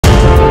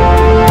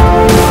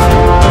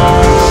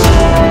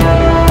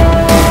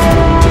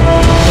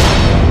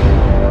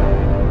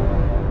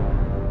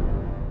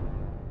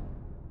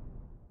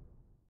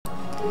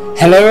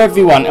Hello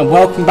everyone and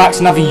welcome back to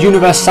another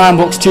Universe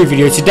Sandbox 2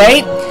 video.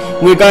 Today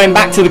we're going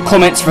back to the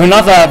comments for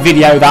another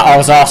video that I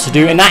was asked to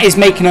do, and that is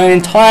making an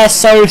entire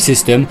solar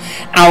system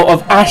out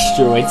of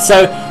asteroids.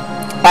 So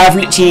I've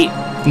literally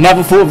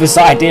never thought of this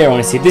idea,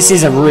 honestly. This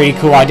is a really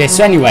cool idea.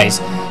 So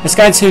anyways, let's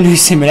go into a new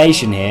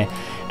simulation here,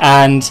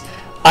 and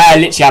I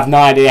literally have no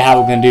idea how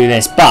we're going to do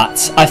this,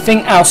 but I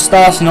think our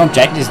starting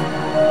object is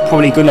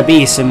probably going to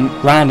be some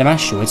random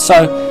asteroids.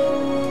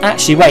 So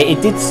actually wait,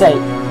 it did say,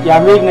 yeah,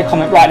 I'm reading the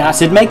comment right now. It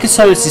said, make a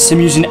solar system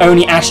using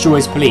only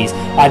asteroids, please.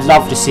 I'd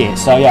love to see it.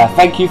 So yeah,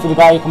 thank you for the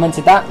guy who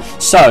commented that.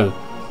 So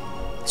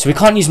we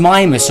can't use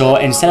Mimas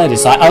or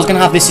Enceladus. Like, I was going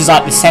to have this as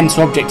like the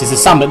centre object as the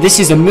sun, but this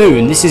is a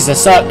moon. This is a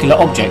circular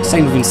object.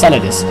 Same with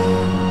Enceladus.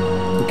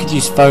 We could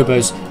use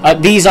Phobos.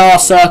 These are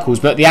circles,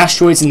 but the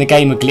asteroids in the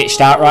game are glitched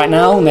out right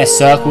now, and they're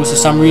circles for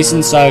some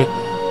reason. So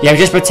yeah, we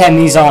just pretend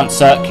these aren't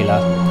circular.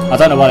 I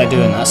don't know why they're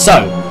doing that.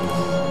 So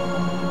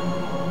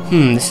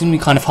this is going to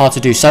be kind of hard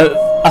to do.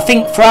 So I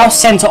think for our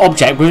centre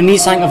object, we'll need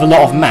something of a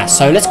lot of mass.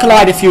 So let's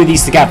collide a few of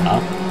these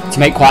together to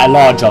make quite a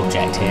large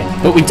object here.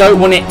 But we don't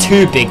want it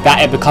too big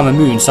that it become a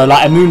moon. So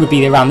like a moon would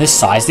be around this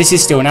size. This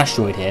is still an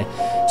asteroid here,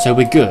 so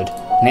we're good.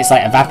 And it's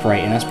like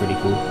evaporating. That's pretty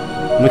cool.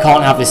 And we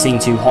can't have this thing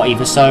too hot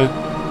either. So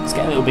let's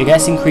get a little bigger.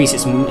 Let's increase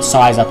its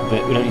size up a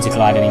bit. We don't need to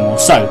collide anymore.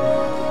 So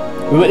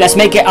let's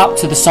make it up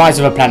to the size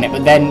of a planet.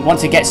 But then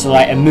once it gets to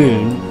like a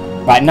moon,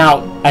 right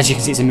now, as you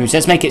can see, it's a moon. So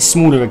let's make it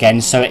smaller again,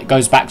 so it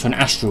goes back to an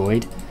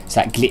asteroid. It's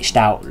that glitched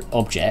out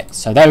object.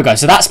 So there we go.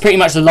 So that's pretty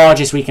much the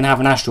largest we can have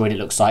an asteroid, it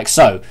looks like.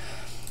 So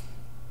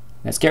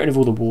let's get rid of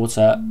all the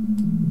water.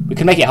 We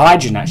can make it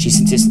hydrogen actually,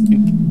 since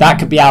that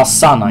could be our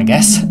sun, I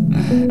guess.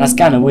 That's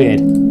kind of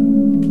weird,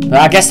 but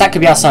I guess that could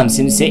be our sun,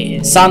 since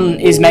sun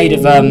is made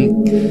of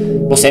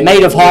what's it,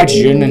 made of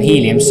hydrogen and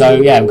helium. So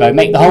yeah, we'll go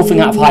make the whole thing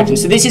out of hydrogen.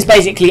 So this is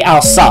basically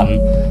our sun,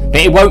 but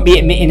it won't be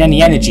emitting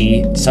any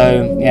energy.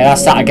 So yeah,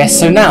 that's that, I guess.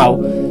 So now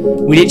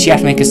we literally have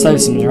to make a solar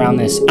system around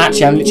this.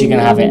 Actually, I'm literally going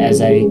to have it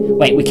as a...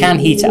 Wait, we can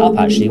heat it up,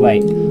 actually.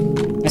 Wait.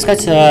 Let's go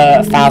to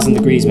 1,000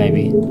 degrees,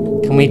 maybe.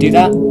 Can we do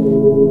that?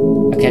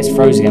 Okay, it's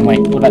frozen again. Wait,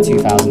 what about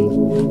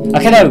 2,000?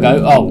 Okay, there we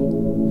go.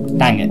 Oh,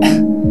 dang it.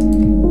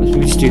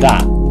 Let's just do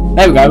that.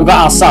 There we go. We've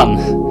got our sun.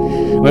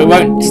 Well, it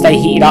won't stay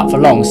heated up for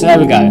long, so there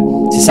we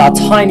go. This is our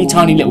tiny,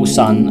 tiny little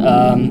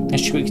sun.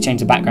 Let's quickly change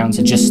the background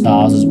to just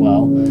stars as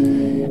well.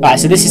 Right,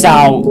 so this is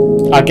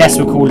our... I guess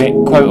we'll call it,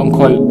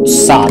 quote-unquote,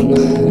 sun.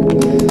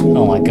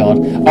 Oh my god.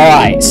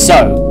 Alright,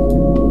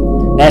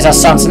 so there's our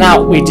sun. So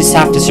now we just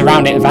have to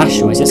surround it with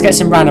asteroids. Let's get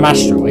some random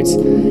asteroids.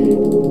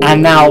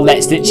 And now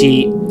let's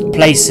literally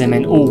place them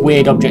in all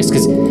weird objects,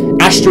 because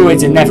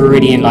asteroids are never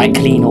really in like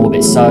clean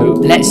orbits. So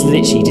let's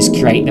literally just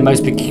create the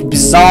most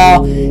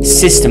bizarre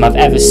system I've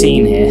ever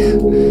seen here.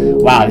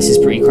 Wow, this is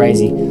pretty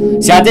crazy.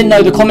 See, I didn't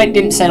know, the comment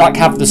didn't say like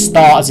have the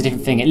star as a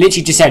different thing. It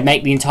literally just said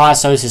make the entire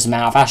solar system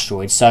out of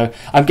asteroids. So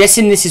I'm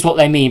guessing this is what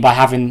they mean by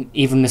having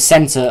even the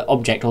centre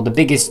object, or the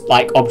biggest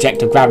like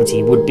object of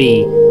gravity, would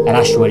be an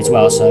asteroid as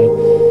well.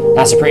 So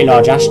that's a pretty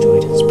large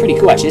asteroid. It's pretty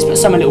cool actually. Let's put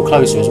some a little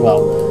closer as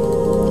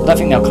well. I don't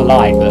think they'll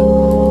collide,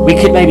 but we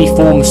could maybe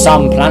form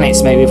some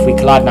planets maybe if we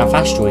collide enough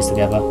asteroids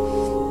together.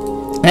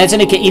 And let's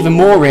make it even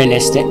more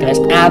realistic. Let's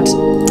add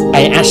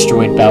an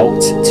asteroid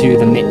belt to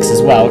the mix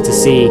as well to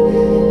see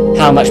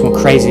how much more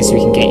craziness we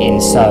can get in.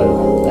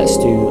 So let's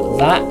do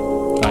that,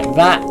 like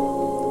that,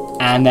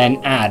 and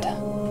then add.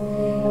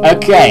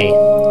 Okay,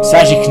 so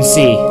as you can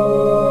see,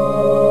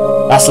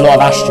 that's a lot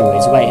of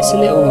asteroids. Wait, it's a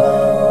little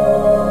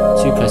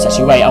too close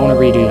actually. Wait, I want to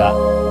redo that.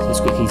 So let's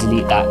quickly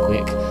delete that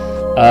quick.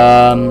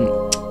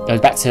 Goes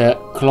back to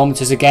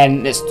kilometers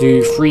again. Let's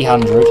do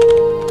 300,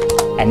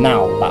 and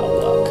now that'll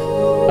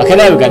work. Okay,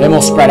 there we go. They're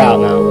more spread out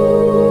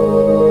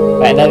now.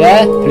 Wait, they're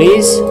there,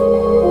 please.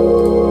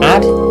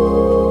 Add.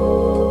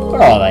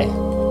 Where are they?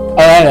 Oh,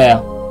 there they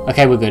are.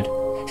 Okay, we're good.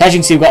 So as you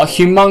can see, we've got a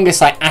humongous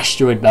like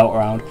asteroid belt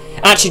around.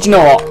 Actually, do you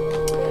know what?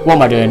 What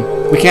am I doing?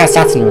 We can have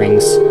Saturn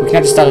rings. We can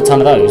have just add a ton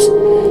of those.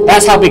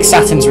 That's how big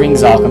Saturn's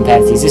rings are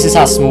compared to these. This is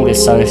how small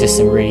this solar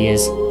system really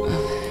is.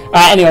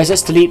 Alright, anyways,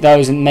 let's delete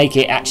those and make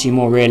it actually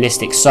more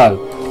realistic.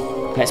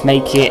 So let's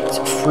make it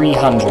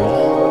 300.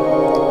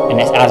 And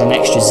let's add an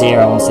extra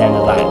 0 onto the end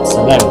of that.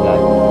 So there we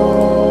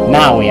go.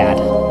 Now we add.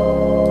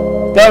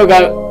 There we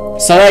go.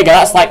 So there you go.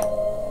 That's like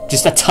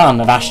just a ton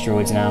of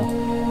asteroids now.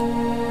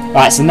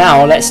 Right, so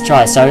now let's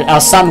try. So our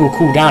sun will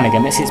cool down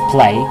again. Let's hit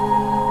play.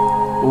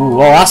 Ooh,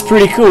 well, that's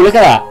pretty cool. Look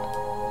at that.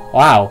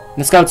 Wow.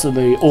 Let's go to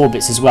the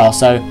orbits as well.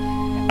 So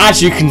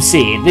as you can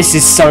see, this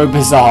is so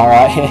bizarre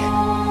right here.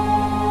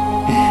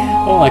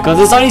 Oh my god,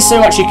 there's only so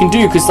much you can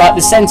do, because like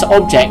the center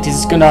object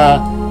is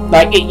gonna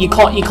like you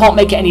can't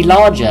make it any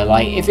larger.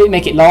 Like if it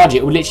make it larger,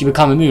 it will literally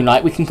become a moon.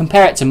 Like we can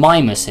compare it to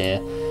Mimas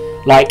here.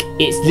 Like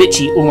it's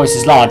literally almost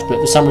as large, but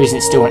for some reason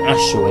it's still an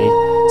asteroid.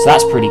 So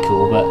that's pretty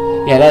cool. But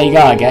yeah, there you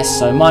go, I guess.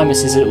 So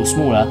Mimas is a little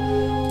smaller,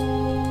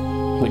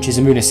 which is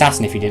a moon of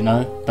Saturn if you didn't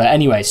know. But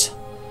anyways,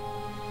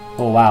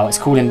 oh wow, it's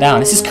cooling down.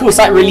 This is cool. It's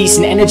like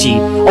releasing energy.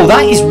 Oh,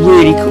 that is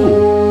really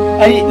cool.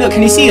 And look,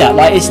 can you see that?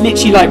 Like it's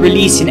literally like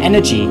releasing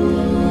energy.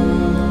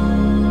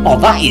 Oh,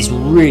 that is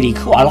really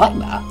cool. I like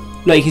that.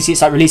 Look, you can see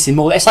it's like releasing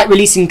more. It's like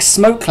releasing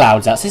smoke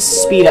clouds out. So let's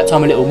speed up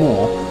time a little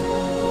more.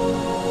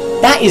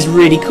 That is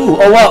really cool.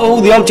 Oh, wow,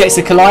 all the objects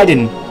are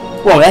colliding.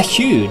 Whoa, they're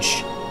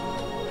huge.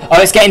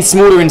 Oh, it's getting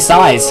smaller in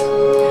size.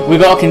 We've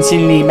got to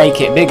continually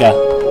make it bigger.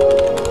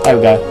 There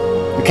we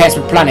go. Okay, it's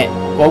a planet.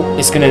 Well,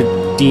 it's going to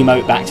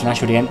demote back to an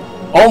asteroid again.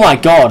 Oh my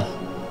god.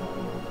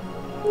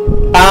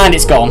 And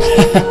it's gone.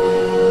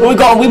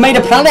 Well, we made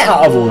a planet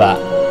out of all that.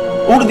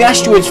 All of the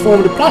asteroids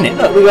formed a planet.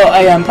 Look, we got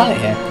a planet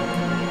here.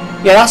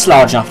 Yeah, that's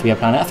large enough to be a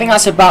planet. I think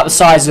that's about the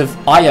size of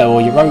Io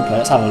or Europa.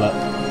 Let's have a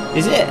look.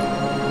 Is it?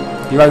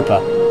 Europa.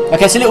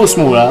 Okay, it's a little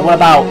smaller. What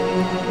about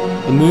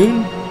the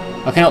moon?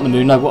 Okay, not the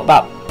moon. No, what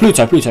about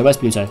Pluto? Pluto, where's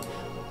Pluto?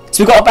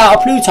 So we've got about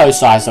a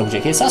Pluto-sized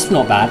object here, so that's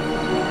not bad.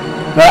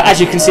 But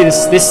as you can see,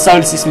 this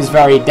solar system is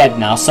very dead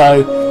now.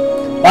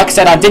 So, like I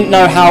said, I didn't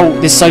know how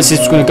this solar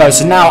system was going to go.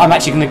 So now I'm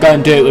actually going to go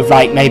and do it with,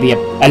 like, maybe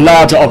a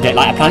larger object,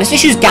 like a planet.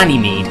 Let's use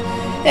Ganymede.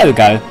 There we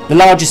go. The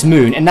largest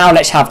moon. And now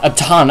let's have a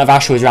ton of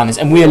asteroids around this.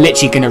 And we're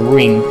literally going to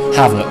wreak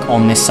havoc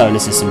on this solar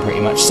system, pretty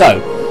much. So,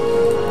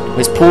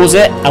 let's pause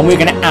it. And we're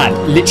going to add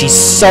literally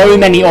so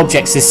many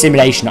objects to this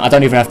simulation. I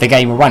don't even know if the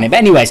game will run it. But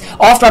anyways,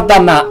 after I've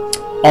done that,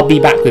 I'll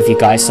be back with you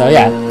guys. So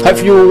yeah,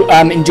 hopefully you're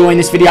enjoying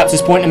this video up to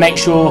this point, and make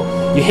sure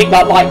you hit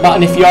that like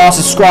button if you are,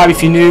 subscribe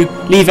if you're new,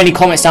 leave any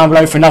comments down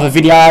below for another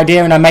video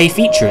idea and I may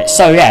feature it.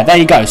 So yeah, there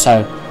you go. So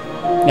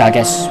yeah, I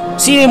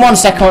guess see you in 1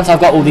 second once I've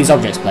got all these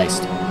objects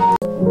placed.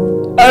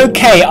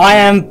 Okay, I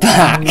am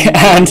back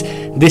and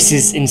this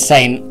is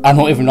insane. I'm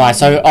not even lying.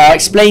 So I'll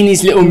explain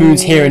these little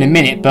moons here in a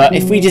minute, but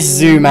if we just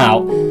zoom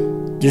out,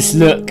 just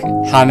look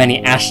how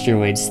many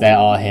asteroids there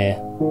are here.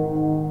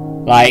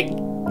 Like,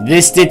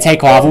 this did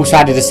take a while. I've also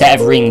added a set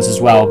of rings as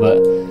well,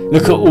 but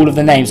look at all of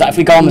the names. Like if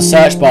we go on the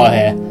search bar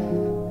here,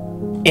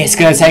 it's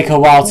going to take a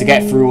while to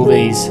get through all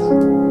these.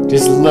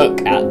 Just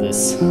look at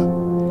this.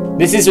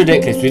 This is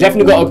ridiculous. We've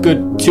definitely got a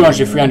good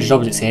 200, 300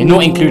 objects here,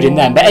 not including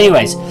them. But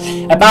anyways,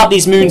 about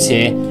these moons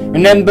here,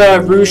 remember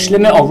Roche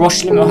Limit or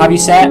Roche Limit or how you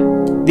say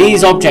it?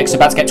 These objects are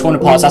about to get torn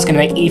apart, so that's going to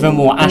make even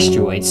more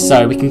asteroids,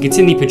 so we can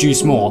continue to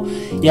produce more.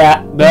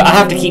 Yeah, but I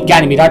have to keep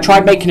Ganymede. I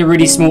tried making a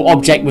really small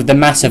object with the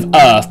mass of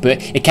Earth,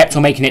 but it kept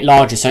on making it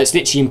larger, so it's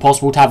literally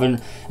impossible to have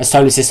a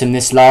solar system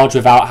this large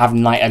without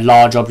having like a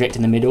large object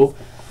in the middle.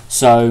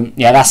 So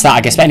yeah, that's that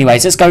I guess. But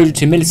anyways, let's go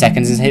to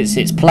milliseconds and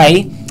hit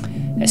play.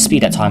 Let's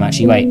speed up time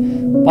actually. Wait,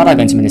 why did I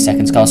go into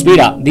milliseconds? Go speed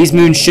up. These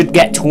moons should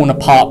get torn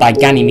apart by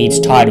Ganymede's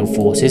tidal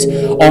forces.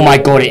 Oh my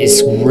god, it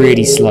is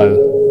really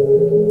slow.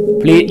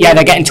 Yeah,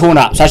 they're getting torn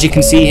up. So as you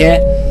can see here,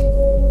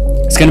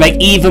 it's going to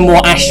make even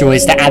more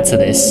asteroids to add to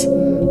this.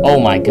 Oh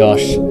my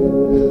gosh.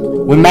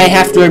 We may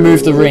have to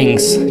remove the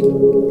rings,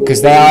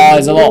 because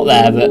there's a lot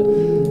there,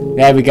 but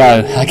there we go,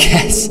 I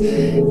guess.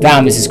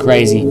 Damn, this is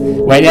crazy.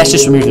 Wait, let's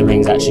just remove the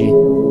rings, actually.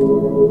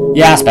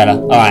 Yeah, that's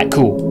better. Alright,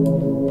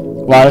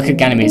 cool. Wow, look at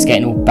Ganymede, it's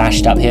getting all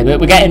bashed up here.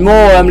 But we're getting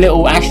more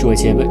little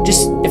asteroids here. But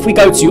just, if we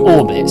go to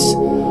orbits,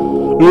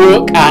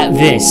 look at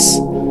this.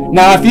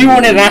 Now, if you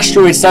wanted an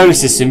asteroid solar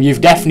system, you've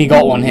definitely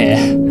got one here.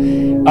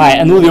 Alright,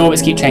 and all the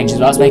orbits keep changing as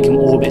well. Let's make them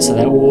orbits so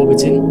they're all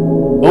orbiting.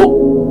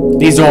 Oh,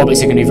 these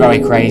orbits are going to be very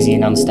crazy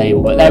and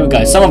unstable. But there we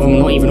go. Some of them are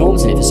not even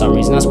orbiting it for some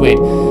reason. That's weird.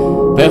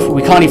 But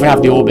we can't even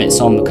have the orbits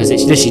on because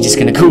it's literally just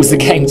going to cause the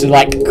game to,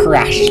 like,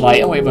 crash.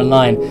 Like, I'm not even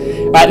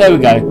lying. Right, there we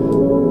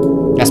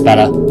go. That's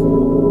better.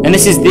 And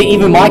this is,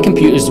 even my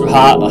computer's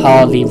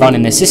hardly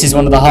running this. This is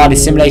one of the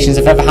hardest simulations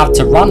I've ever had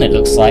to run, it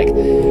looks like.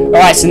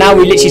 Alright, so now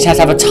we literally just have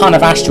to have a ton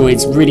of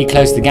asteroids really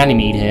close to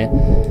Ganymede here.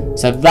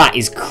 So that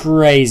is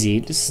crazy.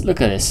 Just look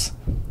at this.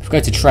 If we go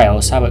to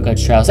trails, how about go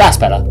to trails? That's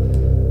better.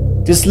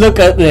 Just look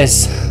at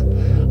this.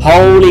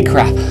 Holy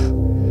crap.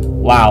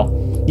 Wow.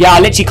 Yeah, I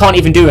literally can't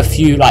even do a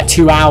few, like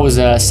 2 hours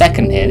a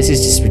second here. This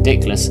is just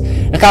ridiculous.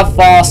 Look how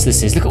fast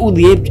this is. Look at all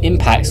the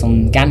impacts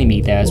on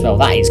Ganymede there as well.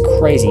 That is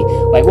crazy.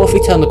 Wait, what if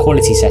we turn the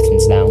quality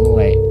settings down?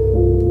 Wait.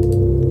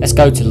 Let's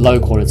go to low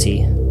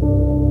quality.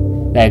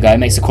 There you go. It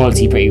makes the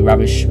quality pretty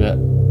rubbish, but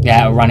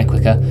yeah, it'll run it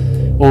quicker.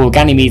 Oh,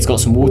 Ganymede's got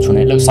some water on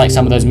it. Looks like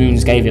some of those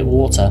moons gave it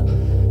water.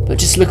 But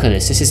just look at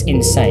this. This is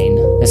insane.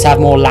 Let's have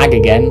more lag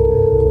again.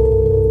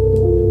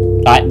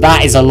 Like,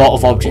 that is a lot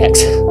of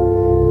objects.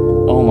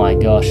 Oh my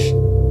gosh.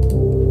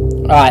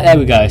 Alright, there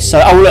we go. So,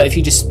 oh look,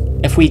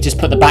 if we just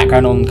put the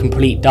background on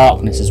complete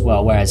darkness as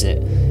well, where is it?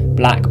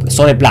 Black,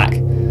 solid black.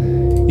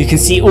 You can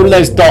see all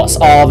those dots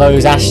are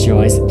those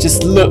asteroids.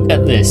 Just look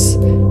at this.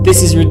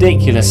 This is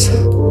ridiculous.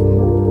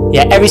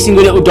 Yeah, every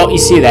single little dot you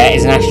see there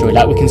is an asteroid.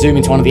 Like, we can zoom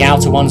into one of the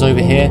outer ones over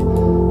here.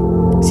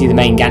 See the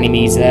main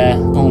Ganymedes there.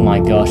 Oh my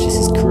gosh, this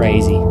is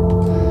crazy.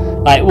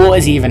 Like, what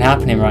is even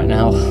happening right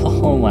now?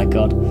 Oh my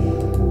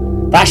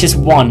god. That's just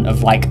one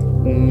of, like,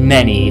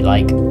 many,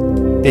 like...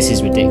 This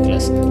is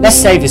ridiculous. Let's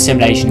save the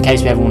simulation in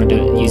case we ever want to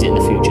use it in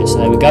the future. So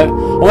there we go.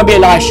 I want to be a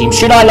live stream.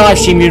 Should I live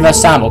stream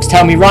Universe Sandbox?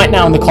 Tell me right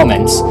now in the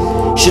comments.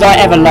 Should I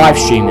ever live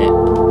stream it?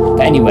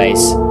 But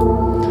anyways,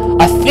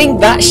 I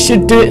think that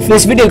should do it for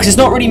this video because there's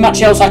not really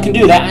much else I can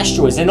do. They're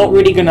asteroids. They're not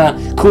really going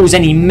to cause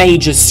any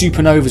major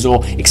supernovas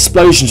or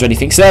explosions or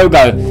anything. So there we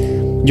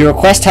go. Your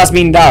request has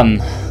been done.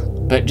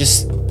 but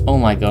just, oh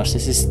my gosh,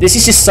 this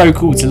is just so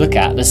cool to look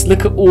at. Let's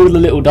look at all the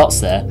little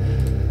dots there.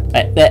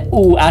 They're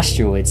all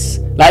asteroids.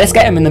 Like, let's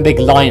get them in the big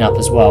lineup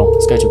as well.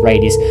 Let's go to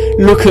radius.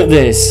 Look at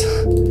this.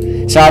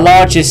 So our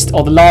largest,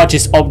 or the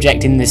largest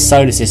object in this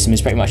solar system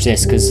is pretty much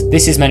this, because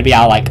this is meant to be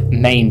our like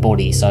main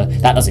body, so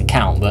that doesn't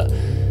count. But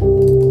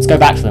let's go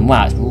back to them.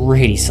 Wow, it's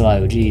really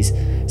slow. Jeez.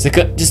 So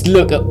just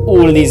look at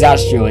all of these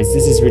asteroids.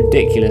 This is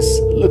ridiculous.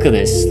 Look at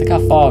this. Look how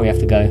far we have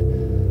to go.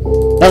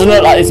 Doesn't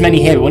look like there's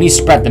many here, but when you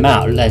spread them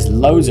out, there's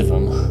loads of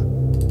them.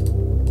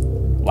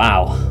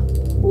 Wow.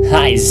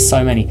 That is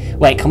so many.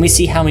 Wait, can we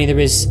see how many there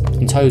is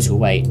in total?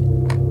 Wait.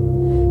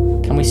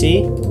 Can we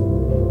see?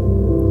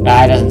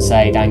 Ah, it doesn't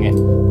say, dang it.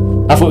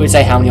 I thought it would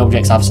say how many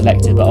objects I've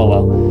selected, but oh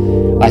well.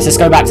 Right, so let's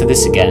go back to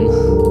this again.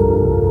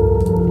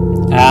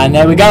 And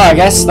there we go, I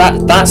guess.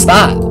 That's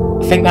that.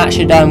 I think that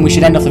should we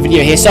should end off the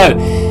video here. So,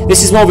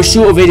 this is more of a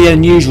shorter video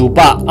than usual,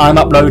 but I'm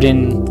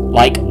uploading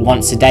like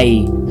once a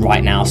day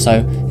right now.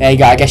 So, there you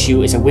go. I guess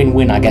it's a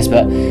win-win, I guess,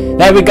 but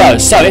there we go.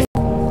 So,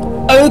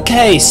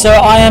 okay, so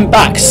I am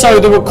back. So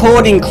the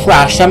recording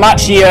crashed. I'm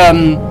actually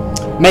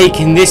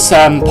making this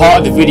part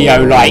of the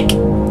video like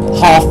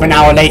half an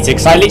hour later,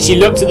 because I literally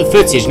looked at the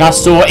footage and I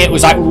saw it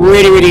was like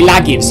really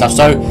laggy and stuff.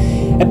 So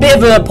a bit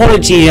of an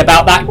apology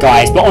about that,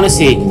 guys, but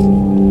honestly,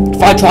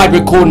 if I tried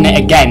recording it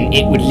again,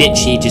 it would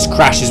literally just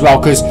crash as well,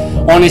 because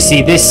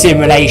honestly this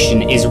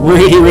simulation is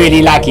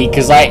really laggy,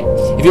 because like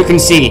if you can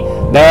see,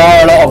 there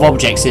are a lot of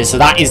objects here, so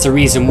that is the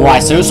reason why.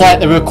 So it's like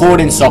the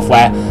recording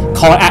software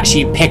can't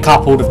actually pick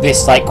up all of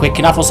this like quick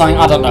enough or something.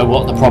 I don't know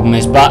what the problem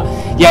is, but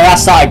yeah,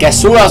 that's that, I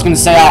guess. So all I was going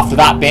to say after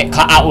that bit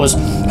cut out was,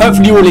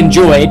 hopefully you all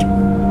enjoyed.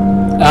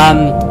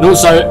 And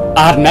also,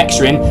 I had an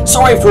extra in.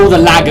 Sorry for all the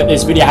lag that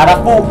this video had. I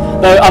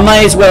thought, though, I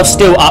may as well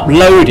still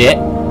upload it,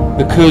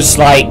 because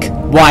like,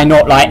 why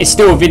not? Like, it's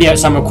still a video that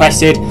someone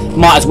requested,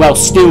 might as well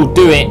still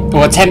do it,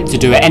 or attempt to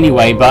do it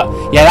anyway.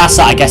 But yeah, that's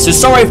that, I guess. So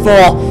sorry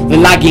for the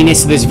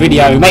lagginess of this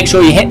video. Make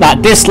sure you hit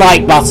that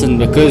dislike button,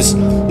 because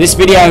this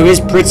video is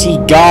pretty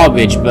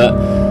garbage,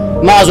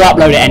 but might as well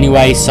upload it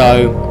anyway.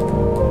 So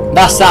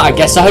that's that, I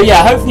guess. So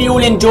yeah, hopefully you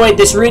all enjoyed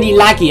this really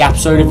laggy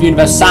episode of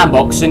Universe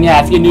Sandbox. And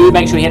yeah, if you're new,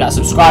 make sure you hit that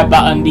subscribe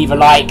button, leave a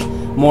like,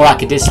 more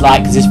like a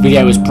dislike, because this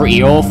video was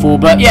pretty awful.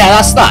 But yeah,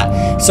 that's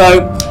that.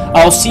 So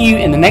I'll see you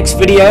in the next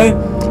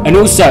video. And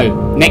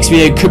also, next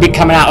video could be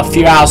coming out a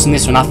few hours from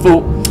this one. I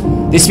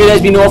thought this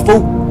video's been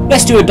awful,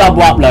 let's do a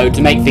double upload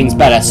to make things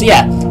better. So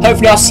yeah,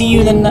 hopefully I'll see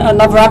you in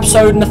another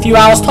episode in a few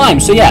hours time.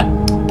 So yeah,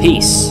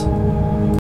 peace.